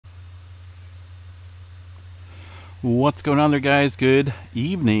What's going on there, guys? Good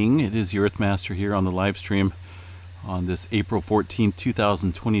evening. It is your Earthmaster here on the live stream on this April 14th,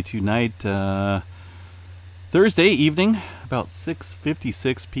 2022 night, Thursday evening, about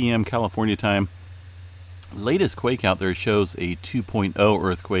 6:56 p.m. California time. Latest quake out there shows a 2.0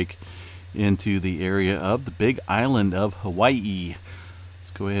 earthquake into the area of the Big Island of Hawaii.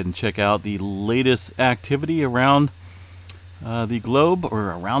 Let's go ahead and check out the latest activity around the globe,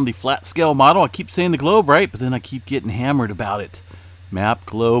 or around the flat scale model. I keep saying the globe, right? But then I keep getting hammered about it. Map,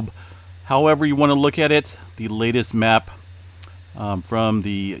 globe, however you want to look at it. The latest map from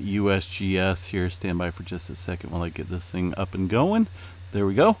the USGS here. Stand by for just a second while I get this thing up and going. There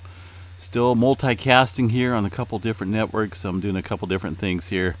we go. Still multicasting here on a couple different networks. So I'm doing a couple different things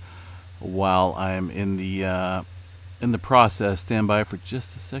here while I'm in the process. Stand by for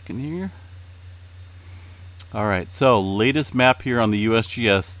just a second here. Alright, so latest map here on the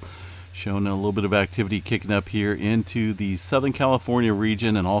USGS, showing a little bit of activity kicking up here into the Southern California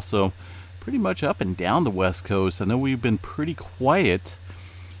region and also pretty much up and down the West Coast. I know we've been pretty quiet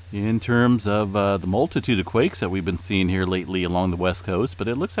in terms of the multitude of quakes that we've been seeing here lately along the West Coast, but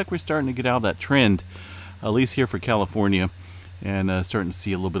it looks like we're starting to get out of that trend, at least here for California, and starting to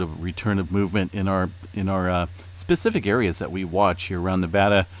see a little bit of a return of movement in our specific areas that we watch here around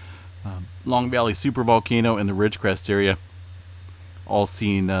Nevada. Long Valley Supervolcano and the Ridgecrest area, all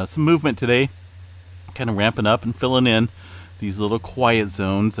seeing some movement today, kind of ramping up and filling in these little quiet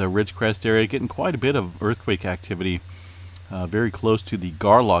zones. Ridgecrest area getting quite a bit of earthquake activity, very close to the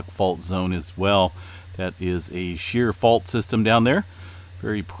Garlock Fault zone as well. That is a shear fault system down there,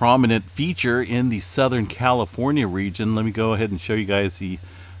 very prominent feature in the Southern California region. Let me go ahead and show you guys the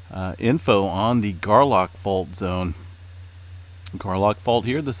info on the Garlock Fault zone. Garlock Fault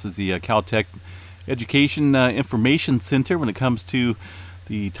here. This is the Caltech Education Information Center when it comes to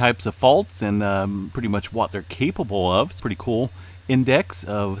the types of faults and pretty much what they're capable of. It's a pretty cool index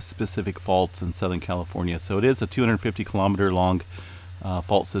of specific faults in Southern California. So it is a 250 kilometer long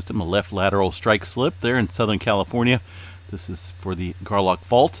fault system, a left lateral strike slip there in Southern California. This is for the Garlock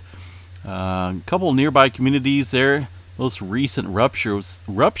Fault. A couple nearby communities there. Most recent ruptures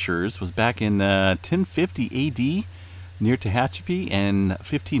was back in 1050 AD near Tehachapi, and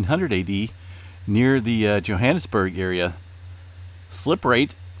 1500 AD near the Johannesburg area. Slip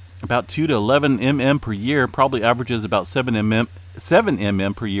rate about 2 to 11 mm per year, probably averages about 7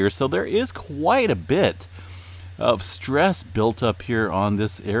 mm per year. So there is quite a bit of stress built up here on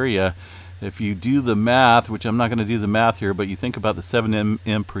this area. If you do the math, which I'm not going to do the math here, but you think about the 7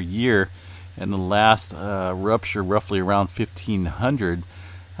 mm per year and the last rupture roughly around 1500,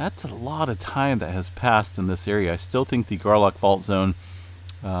 that's a lot of time that has passed in this area. I still think the Garlock Fault zone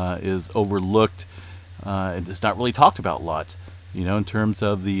is overlooked. It's not really talked about a lot, you know, in terms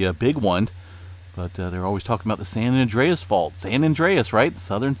of the big one. But they're always talking about the San Andreas Fault. San Andreas, right? The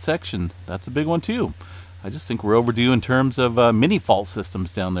southern section. That's a big one too. I just think we're overdue in terms of mini fault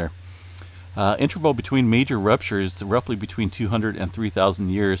systems down there. Interval between major ruptures roughly between 200 and 3,000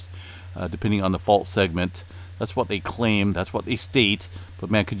 years, depending on the fault segment. That's what they claim. That's what they state.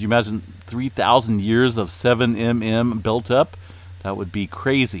 But man, could you imagine 3,000 years of 7 mm built up? That would be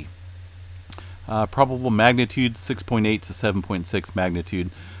crazy. Probable magnitude 6.8 to 7.6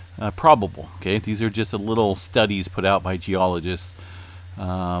 magnitude. Probable. Okay, these are just a little studies put out by geologists.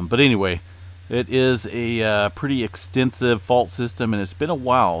 But anyway, it is a pretty extensive fault system, and it's been a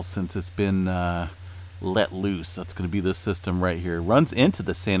while since it's been let loose. That's going to be this system right here. It runs into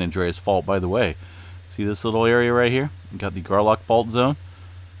the San Andreas Fault, by the way. See this little area right here? You got the Garlock Fault zone.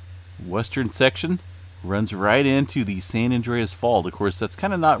 Western section runs right into the San Andreas Fault. Of course, that's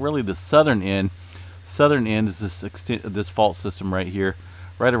kind of not really the southern end. Southern end is this fault system right here,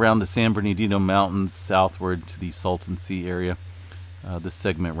 right around the San Bernardino Mountains, southward to the Salton Sea area. This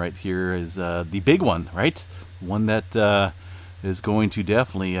segment right here is the big one, right? One that is going to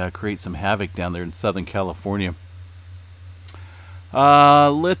definitely create some havoc down there in Southern California.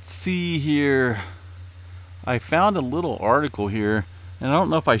 Let's see here. I found a little article here, and I don't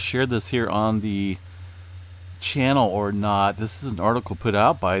know if I shared this here on the channel or not. This is an article put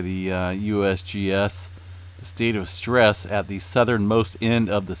out by the USGS, the state of stress at the southernmost end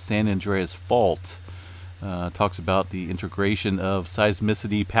of the San Andreas Fault. Talks about the integration of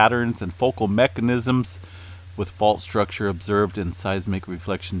seismicity patterns and focal mechanisms with fault structure observed in seismic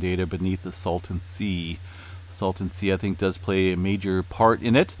reflection data beneath the Salton Sea. Salton Sea, I think, does play a major part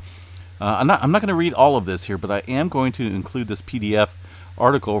in it. I'm not going to read all of this here, but I am going to include this PDF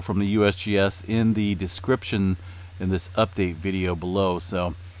article from the USGS in the description in this update video below.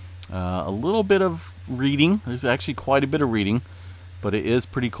 So a little bit of reading. There's actually quite a bit of reading. but it is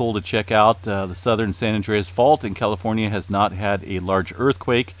pretty cool to check out. The southern San Andreas Fault in California has not had a large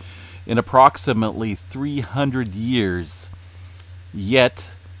earthquake in approximately 300 years. Yet,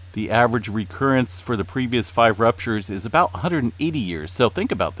 the average recurrence for the previous 5 ruptures is about 180 years. So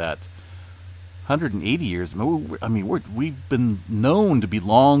think about that. 180 years. I mean, we've been known to be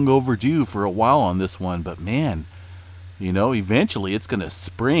long overdue for a while on this one, but man, you know, eventually it's going to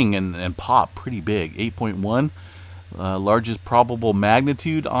spring and pop pretty big. 8.1, largest probable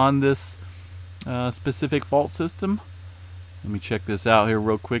magnitude on this specific fault system. Let me check this out here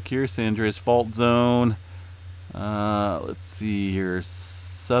real quick here. San Andreas Fault Zone. Let's see here.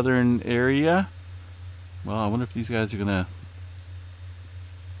 Southern area. Well, I wonder if these guys are going to...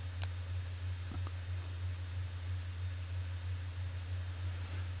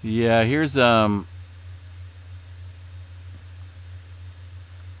 Yeah, here's I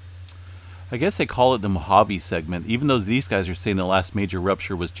guess they call it the Mojave segment, even though these guys are saying the last major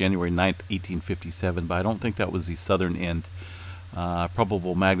rupture was January 9th, 1857, but I don't think that was the southern end.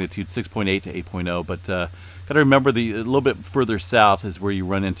 Probable magnitude 6.8 to 8.0, but got to remember a little bit further south is where you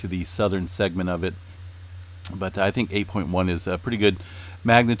run into the southern segment of it. But I think 8.1 is a pretty good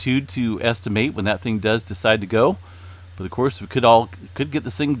magnitude to estimate when that thing does decide to go. But of course, we could get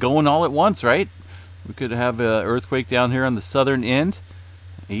this thing going all at once, right? We could have an earthquake down here on the southern end,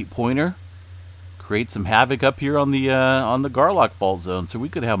 8-pointer, create some havoc up here on the Garlock Fault Zone. So we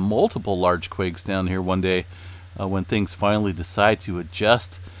could have multiple large quakes down here one day when things finally decide to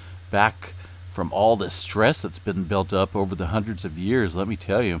adjust back from all the stress that's been built up over the hundreds of years. Let me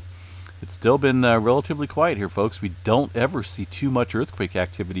tell you, it's still been relatively quiet here, folks. We don't ever see too much earthquake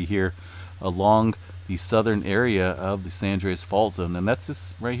activity here along the southern area of the San Andreas Fault Zone, and that's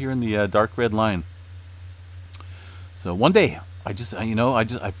this right here in the dark red line. So one day, I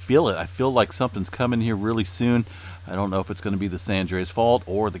feel it. I feel like something's coming here really soon. I don't know if it's going to be the San Andreas Fault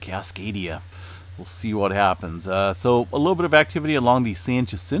or the Cascadia. We'll see what happens. So a little bit of activity along the San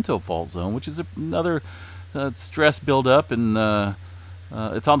Jacinto Fault Zone, which is another stress buildup, and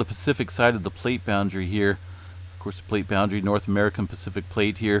it's on the Pacific side of the plate boundary here. Of course, the plate boundary, North American Pacific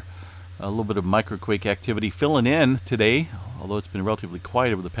plate here. A little bit of microquake activity filling in today, although it's been relatively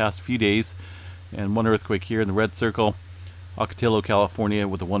quiet over the past few days. And one earthquake here in the red circle, Ocotillo, California,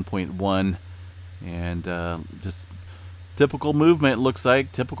 with a 1.1. And just typical movement, it looks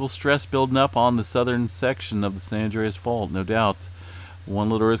like. Typical stress building up on the southern section of the San Andreas Fault, no doubt.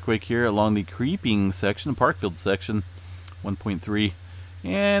 One little earthquake here along the creeping section, Parkfield section, 1.3.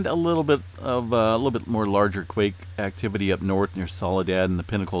 And a little bit more larger quake activity up north near Soledad in the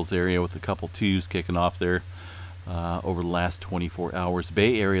Pinnacles area, with a couple 2s kicking off there over the last 24 hours.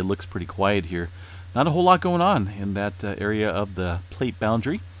 Bay Area looks pretty quiet here. Not a whole lot going on in that area of the plate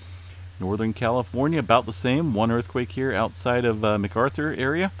boundary. Northern California, about the same. One earthquake here outside of MacArthur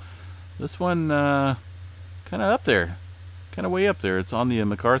area. This one kind of up there, kind of way up there. It's on the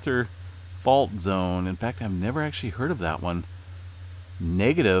MacArthur Fault Zone. In fact, I've never actually heard of that one.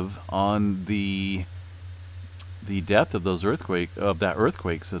 Negative on the depth of that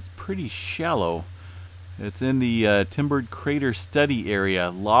earthquake, so it's pretty shallow. It's in the Timbered Crater Study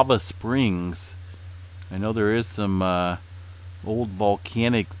area, Lava Springs. I know there is some old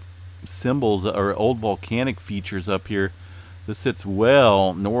volcanic symbols or old volcanic features up here. This sits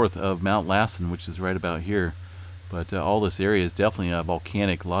well north of Mount Lassen, which is right about here. But all this area is definitely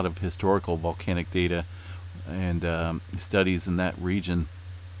volcanic. A lot of historical volcanic data and studies in that region.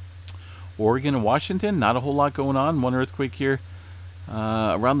 Oregon and Washington, not a whole lot going on. One earthquake here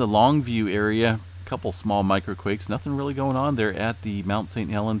around the Longview area. A couple small microquakes. Nothing really going on there at the Mount St.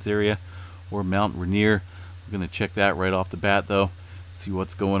 Helens area or Mount Rainier. We're going to check that right off the bat, though. See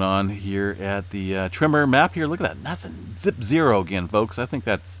what's going on here at the Trimmer map here. Look at that. Nothing. Zip zero again, folks. I think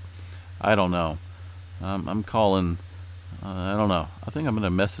that's, I don't know. I'm calling... I don't know. I think I'm going to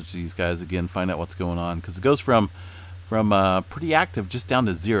message these guys again, find out what's going on, because it goes from pretty active just down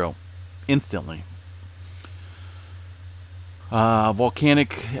to 0 instantly.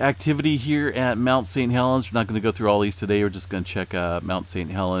 Volcanic activity here at Mount St. Helens. We're not going to go through all these today. We're just going to check Mount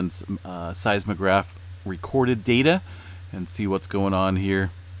St. Helens seismograph recorded data and see what's going on here.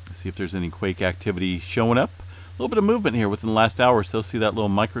 See if there's any quake activity showing up. A little bit of movement here within the last hour or so. See that little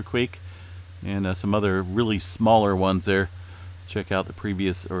microquake? And some other really smaller ones there. Check out the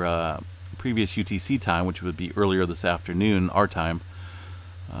previous UTC time, which would be earlier this afternoon, our time.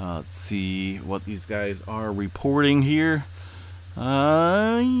 Let's see what these guys are reporting here.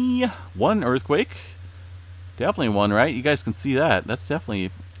 Yeah, one earthquake. Definitely one, right? You guys can see that. That's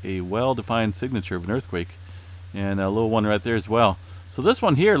definitely a well-defined signature of an earthquake. And a little one right there as well. So this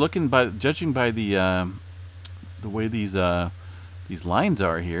one here, judging by the way these these lines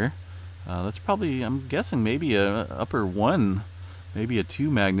are here. That's probably, I'm guessing, maybe a upper 1, maybe a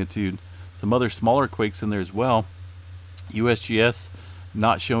 2 magnitude. Some other smaller quakes in there as well. USGS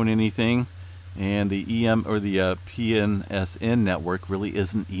not showing anything, and the EM or the PNSN network really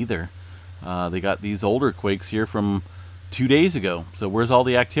isn't either. They got these older quakes here from 2 days ago. So where's all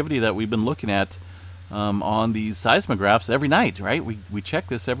the activity that we've been looking at on these seismographs every night, right? We check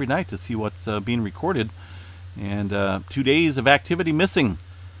this every night to see what's being recorded, and 2 days of activity missing.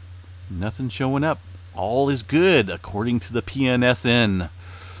 Nothing showing up. All is good according to the PNSN.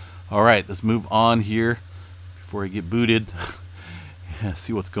 All right, let's move on here before I get booted.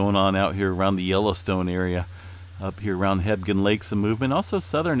 See what's going on out here around the Yellowstone area. Up here around Hebgen Lake, some movement. Also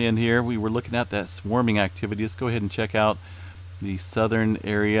southern end here, we were looking at that swarming activity. Let's go ahead and check out the southern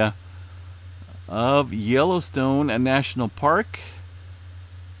area of Yellowstone National Park.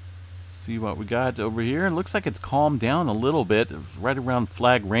 See what we got over here. It looks like it's calmed down a little bit. Right around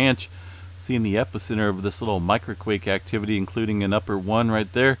Flag Ranch, seeing the epicenter of this little microquake activity, including an upper 1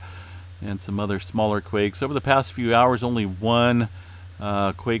 right there, and some other smaller quakes. Over the past few hours, only one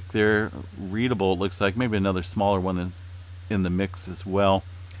quake there readable, it looks like. Maybe another smaller one in the mix as well.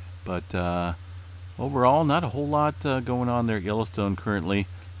 But overall, not a whole lot going on there at Yellowstone currently.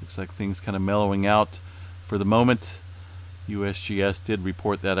 Looks like things kind of mellowing out for the moment. USGS did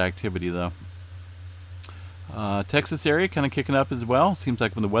report that activity though. Texas area kind of kicking up as well. Seems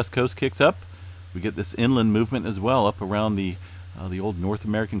like when the West Coast kicks up, we get this inland movement as well up around the old North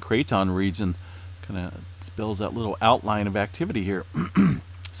American Craton region. Kind of spells that little outline of activity here.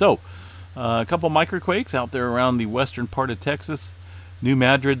 So, a couple microquakes out there around the western part of Texas. New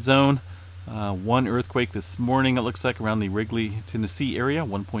Madrid zone. One earthquake this morning, it looks like, around the Wrigley, Tennessee area,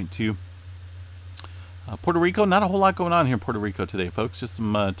 1.2. Puerto Rico, not a whole lot going on here in Puerto Rico today, folks. Just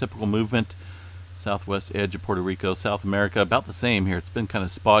some typical movement. Southwest edge of Puerto Rico. South America, about the same here. It's been kind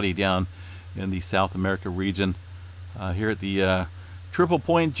of spotty down in the South America region. Here at the Triple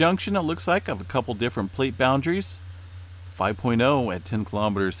Point Junction, it looks like, of a couple different plate boundaries. 5.0 at 10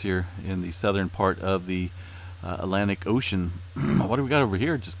 kilometers here in the southern part of the Atlantic Ocean. What do we got over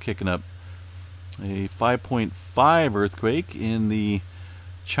here just kicking up? A 5.5 earthquake in the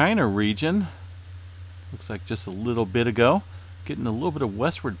China region. Looks like just a little bit ago. Getting a little bit of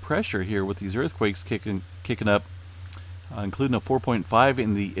westward pressure here with these earthquakes kicking up, including a 4.5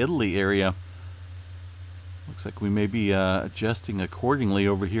 in the Italy area. Looks like we may be adjusting accordingly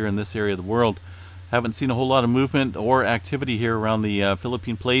over here in this area of the world. Haven't seen a whole lot of movement or activity here around the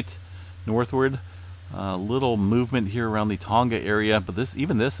Philippine Plate northward. Little movement here around the Tonga area, but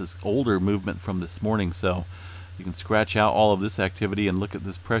even this is older movement from this morning, so you can scratch out all of this activity and look at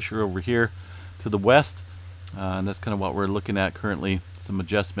this pressure over here to the west. And that's kind of what we're looking at currently. Some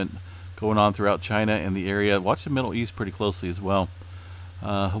adjustment going on throughout China and the area. Watch the Middle East pretty closely as well.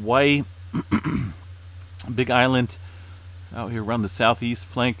 Hawaii, Big Island, out here around the southeast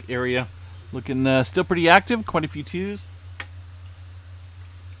flank area. Looking still pretty active. Quite a few twos.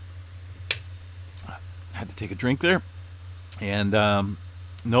 Had to take a drink there. And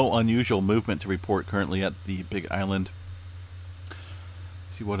no unusual movement to report currently at the Big Island.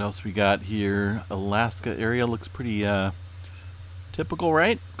 See what else we got here. Alaska area looks pretty typical,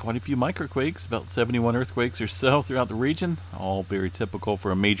 right? Quite a few microquakes, about 71 earthquakes or so throughout the region. All very typical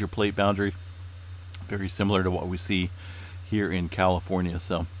for a major plate boundary. Very similar to what we see here in California.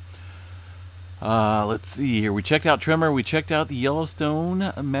 So let's see here. We checked out tremor. We checked out the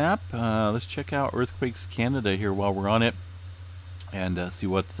Yellowstone map. Let's check out Earthquakes Canada here while we're on it, and see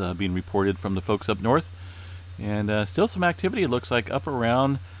what's being reported from the folks up north. And still some activity, it looks like, up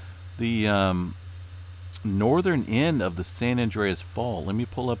around the northern end of the San Andreas Fault. Let me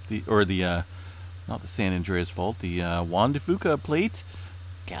pull up not the San Andreas Fault, the Juan de Fuca Plate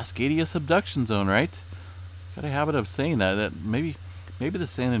Cascadia Subduction Zone, right? Got a habit of saying that maybe the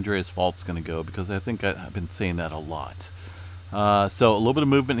San Andreas Fault's going to go, because I think I've been saying that a lot. So a little bit of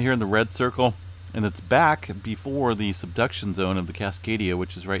movement here in the red circle, and it's back before the subduction zone of the Cascadia,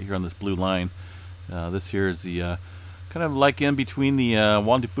 which is right here on this blue line. This here is the kind of like in between the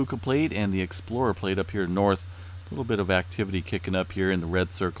Juan de Fuca Plate and the Explorer Plate up here north. A little bit of activity kicking up here in the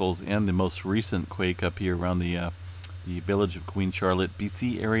red circles, and the most recent quake up here around the village of Queen Charlotte,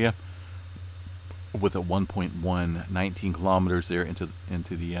 BC area, with a 1.1, 19 kilometers there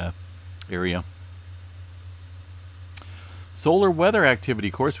into the area. Solar weather activity,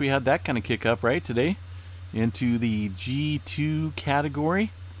 of course, we had that kind of kick up right today into the G2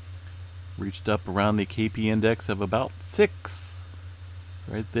 category. Reached up around the KP index of about 6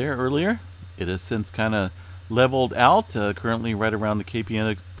 right there earlier. It has since kind of leveled out, currently right around the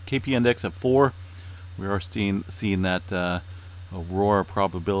KP index of 4. We are seeing that aurora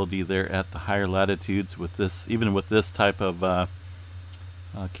probability there at the higher latitudes with this, even with this type of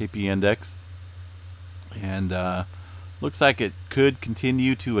KP index. And looks like it could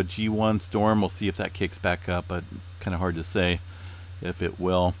continue to a G1 storm. We'll see if that kicks back up, but it's kind of hard to say if it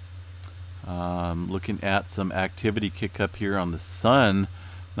will. Looking at some activity kick up here on the sun.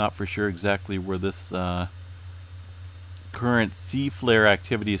 Not for sure exactly where this current C flare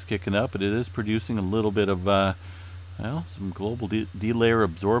activity is kicking up, but it is producing a little bit of well, some global D-layer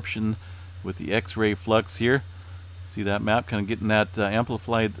absorption with the X-ray flux here. See that map kind of getting that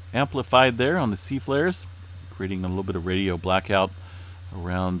amplified there on the C flares, creating a little bit of radio blackout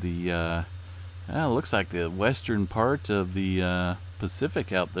around the looks like the western part of the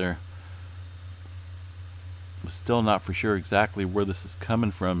Pacific out there. I'm still not for sure exactly where this is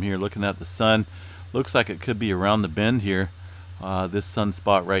coming from here. Looking at the sun, looks like it could be around the bend here. This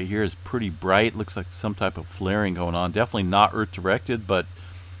sunspot right here is pretty bright. Looks like some type of flaring going on. Definitely not Earth directed, but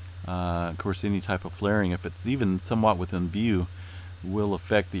of course any type of flaring, if it's even somewhat within view, will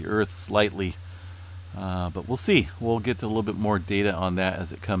affect the Earth slightly. But we'll see. We'll get to a little bit more data on that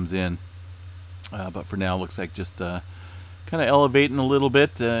as it comes in. But for now, looks like just kind of elevating a little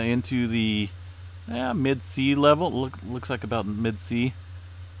bit into the mid-sea level. Looks like about mid-sea.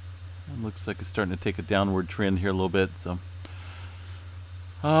 Looks like it's starting to take a downward trend here a little bit. So,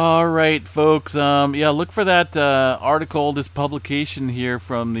 all right, folks. Yeah, look for that article, this publication here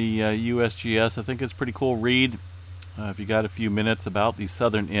from the USGS. I think it's a pretty cool read. If you got a few minutes, about the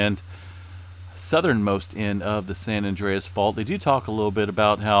southernmost end of the San Andreas Fault. They do talk a little bit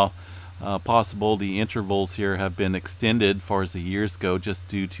about how possible the intervals here have been extended as far as the years go, just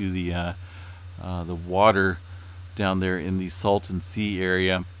due to the water down there in the Salton Sea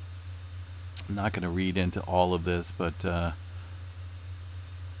area. I'm not going to read into all of this, but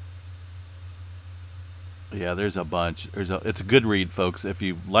yeah, there's a bunch. It's a good read, folks. If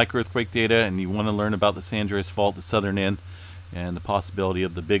you like earthquake data and you want to learn about the San Andreas Fault, the southern end, and the possibility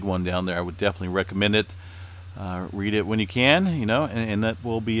of the big one down there, I would definitely recommend it. Read it when you can, you know, and that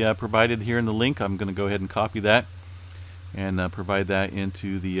will be provided here in the link. I'm going to go ahead and copy that and provide that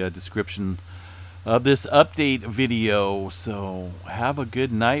into the description of this update video. So have a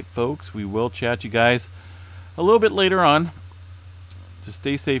good night, folks. We will chat you guys a little bit later on. Just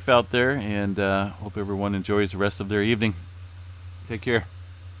stay safe out there, and hope everyone enjoys the rest of their evening. Take care.